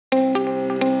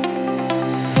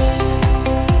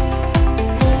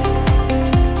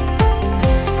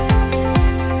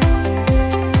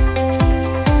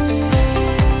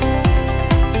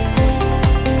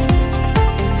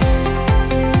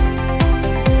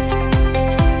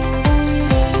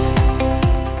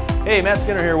Hey, Matt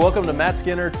Skinner here. Welcome to Matt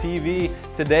Skinner TV.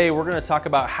 Today we're going to talk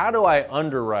about how do I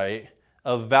underwrite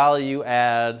a value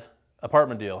add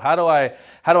apartment deal. How do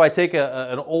I take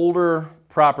an older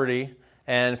property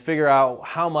and figure out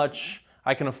how much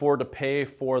I can afford to pay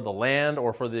for the land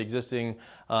or for the existing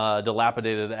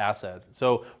dilapidated asset.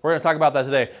 So we're going to talk about that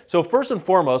today. So first and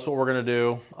foremost, what we're going to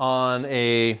do on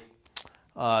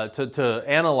to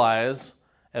analyze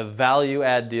a value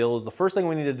add deal is the first thing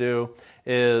we need to do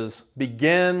is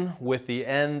begin with the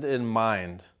end in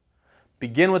mind.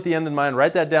 Begin with the end in mind,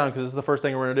 write that down because this is the first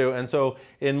thing we're going to do. And so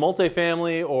in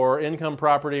multifamily or income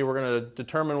property, we're going to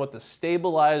determine what the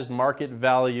stabilized market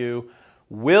value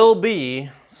will be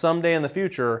someday in the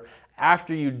future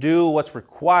after you do what's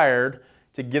required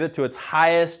to get it to its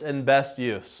highest and best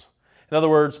use. In other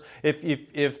words,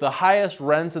 if the highest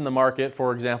rents in the market,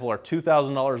 for example, are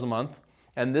 $2,000 a month,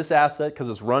 and this asset, because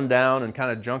it's run down and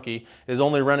kind of junky, is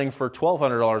only renting for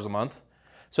 $1,200 a month.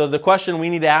 So the question we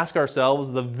need to ask ourselves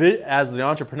as the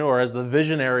entrepreneur, as the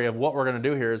visionary of what we're going to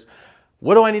do here is,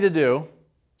 what do I need to do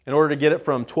in order to get it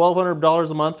from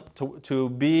 $1,200 a month to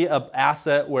be an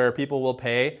asset where people will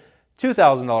pay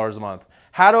 $2,000 a month?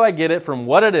 How do I get it from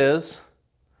what it is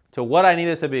to what I need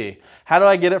it to be? How do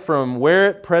I get it from where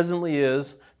it presently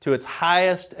is to its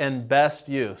highest and best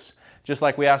use? Just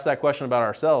like we ask that question about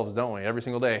ourselves, don't we? Every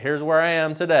single day. Here's where I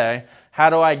am today.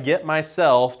 How do I get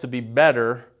myself to be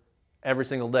better every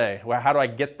single day? How do I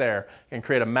get there and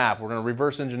create a map? We're going to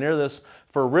reverse engineer this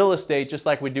for real estate just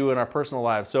like we do in our personal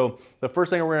lives. So the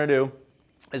first thing we're going to do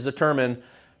is determine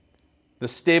the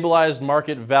stabilized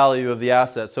market value of the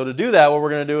asset. So to do that, what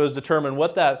we're going to do is determine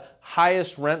what that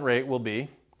highest rent rate will be,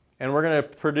 and we're going to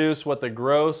produce what the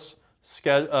gross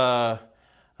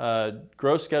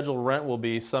scheduled rent will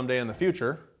be someday in the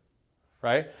future,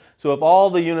 right? So if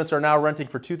all the units are now renting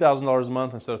for $2,000 a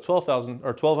month instead of $12,000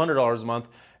 or $1,200 a month,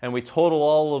 and we total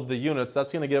all of the units,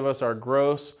 that's going to give us our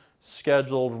gross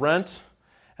scheduled rent,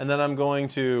 and then I'm going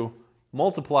to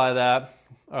multiply that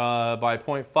by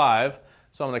 0.5.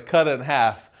 So I'm going to cut it in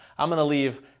half. I'm going to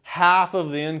leave half of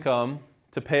the income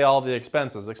to pay all the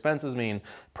expenses. Expenses mean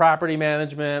property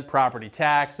management, property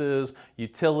taxes,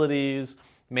 utilities,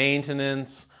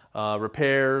 maintenance,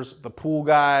 repairs, the pool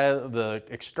guy, the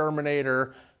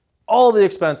exterminator, all the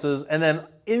expenses. And then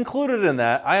included in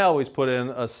that, I always put in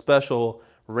a special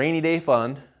rainy day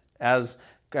fund as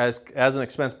an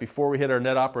expense before we hit our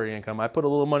net operating income. I put a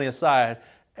little money aside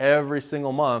every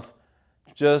single month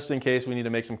just in case we need to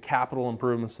make some capital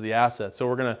improvements to the asset. So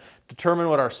we're going to determine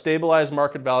what our stabilized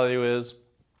market value is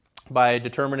by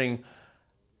determining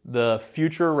the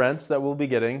future rents that we'll be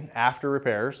getting after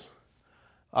repairs.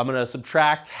 I'm going to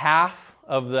subtract half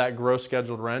of that gross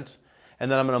scheduled rent, and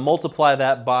then I'm going to multiply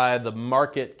that by the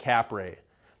market cap rate.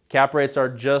 Cap rates are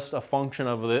just a function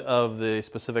of the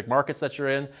specific markets that you're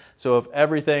in. So if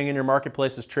everything in your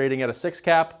marketplace is trading at a 6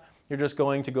 cap, you're just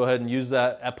going to go ahead and use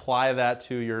that, apply that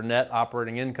to your net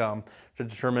operating income to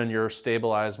determine your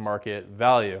stabilized market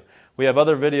value. We have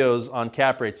other videos on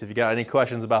cap rates. If you got any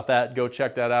questions about that, go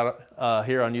check that out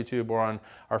here on YouTube or on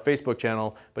our Facebook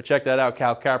channel. But check that out,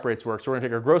 how cap rates work. So we're going to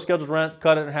take our gross scheduled rent,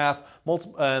 cut it in half,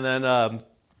 and then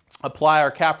apply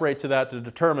our cap rate to that to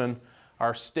determine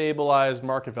our stabilized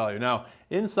market value. Now,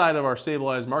 inside of our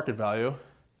stabilized market value,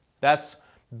 that's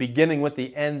beginning with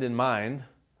the end in mind.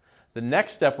 The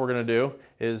next step we're going to do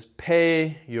is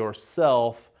pay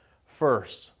yourself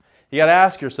first. You got to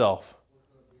ask yourself,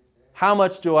 how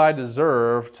much do I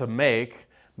deserve to make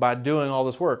by doing all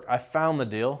this work? I found the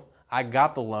deal, I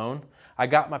got the loan, I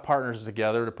got my partners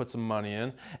together to put some money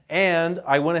in, and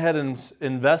I went ahead and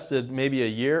invested maybe a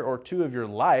year or two of your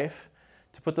life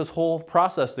to put this whole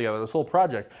process together, this whole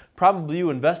project. Probably you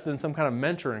invested in some kind of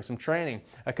mentoring, some training,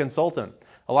 a consultant.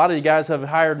 A lot of you guys have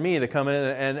hired me to come in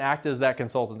and act as that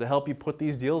consultant to help you put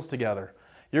these deals together.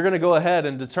 You're going to go ahead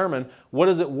and determine what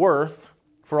is it worth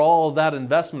for all of that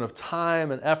investment of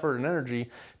time and effort and energy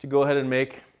to go ahead and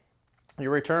make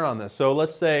your return on this. So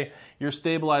let's say your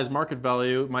stabilized market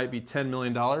value might be $10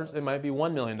 million, it might be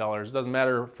 $1 million. It doesn't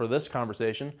matter for this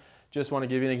conversation. Just want to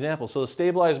give you an example. So the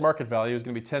stabilized market value is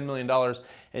going to be $10 million,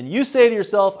 and you say to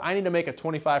yourself, I need to make a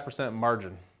 25%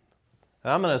 margin.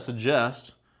 And I'm going to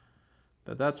suggest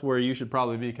that that's where you should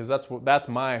probably be, because that's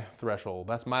my threshold,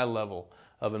 that's my level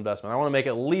of investment. I want to make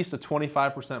at least a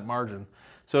 25% margin.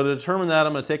 So to determine that,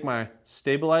 I'm going to take my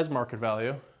stabilized market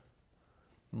value,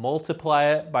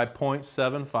 multiply it by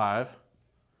 0.75,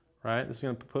 right? This is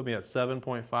going to put me at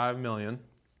 7.5 million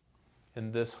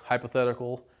in this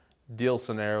hypothetical deal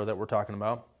scenario that we're talking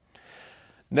about.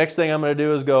 Next thing I'm going to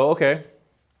do is go, okay,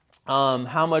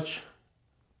 how much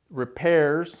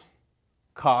repairs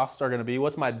costs are going to be?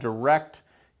 What's my direct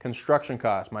construction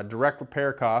costs, my direct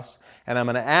repair costs, and I'm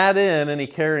going to add in any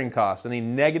carrying costs, any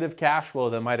negative cash flow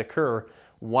that might occur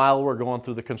while we're going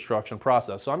through the construction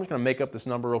process. So I'm just going to make up this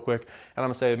number real quick, and I'm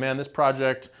going to say, man, this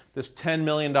project, this $10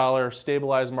 million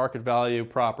stabilized market value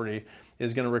property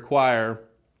is going to require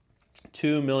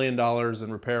 $2 million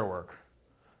in repair work.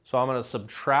 So I'm going to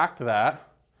subtract that,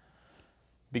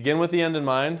 begin with the end in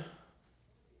mind,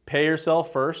 pay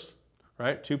yourself first,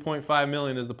 right? 2.5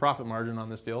 million is the profit margin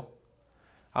on this deal.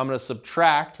 I'm going to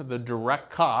subtract the direct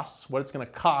costs, what it's going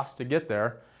to cost to get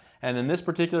there. And in this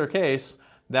particular case,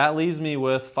 that leaves me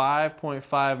with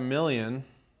 5.5 million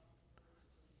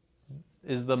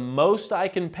is the most I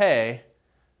can pay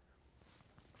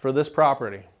for this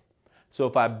property. So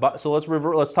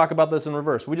let's talk about this in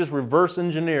reverse. We just reverse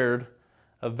engineered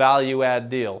a value add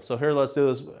deal. So here, let's do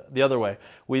this the other way.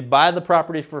 We buy the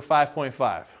property for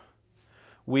 5.5.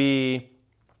 We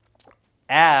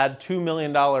add $2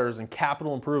 million in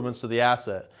capital improvements to the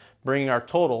asset, bringing our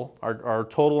total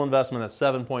investment at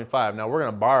 7.5. Now we're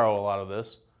going to borrow a lot of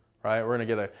this, right? We're going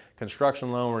to get a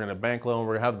construction loan, we're going to bank loan,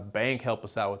 we're going to have the bank help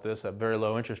us out with this at very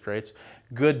low interest rates.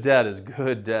 Good debt is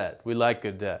good debt. We like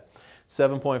good debt.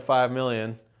 7.5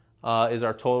 million is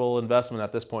our total investment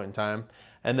at this point in time.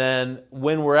 And then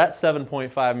when we're at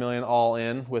 7.5 million all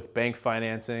in with bank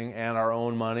financing and our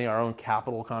own money, our own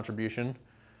capital contribution,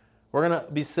 we're going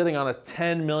to be sitting on a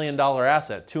 $10 million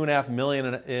asset, $2.5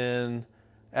 million in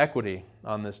equity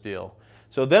on this deal.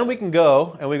 So then we can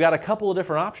go, and we've got a couple of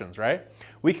different options, right?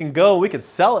 We can go, we could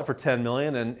sell it for 10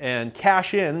 million and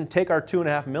cash in and take our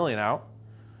 2.5 million out.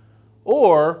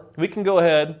 Or we can go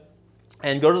ahead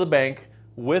and go to the bank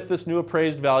with this new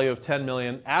appraised value of 10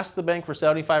 million, ask the bank for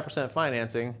 75%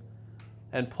 financing,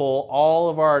 and pull all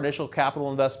of our initial capital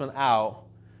investment out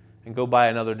and go buy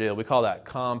another deal. We call that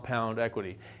compound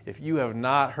equity. If you have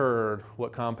not heard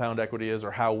what compound equity is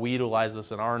or how we utilize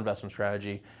this in our investment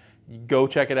strategy, go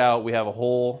check it out. We have a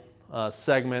whole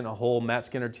segment, a whole Matt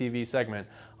Skinner TV segment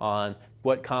on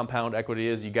what compound equity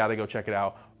is. You got to go check it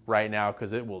out right now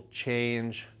because it will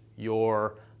change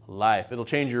your life. It'll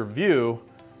change your view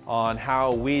on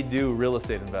how we do real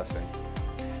estate investing.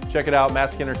 Check it out,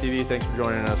 Matt Skinner TV. Thanks for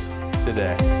joining us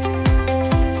today.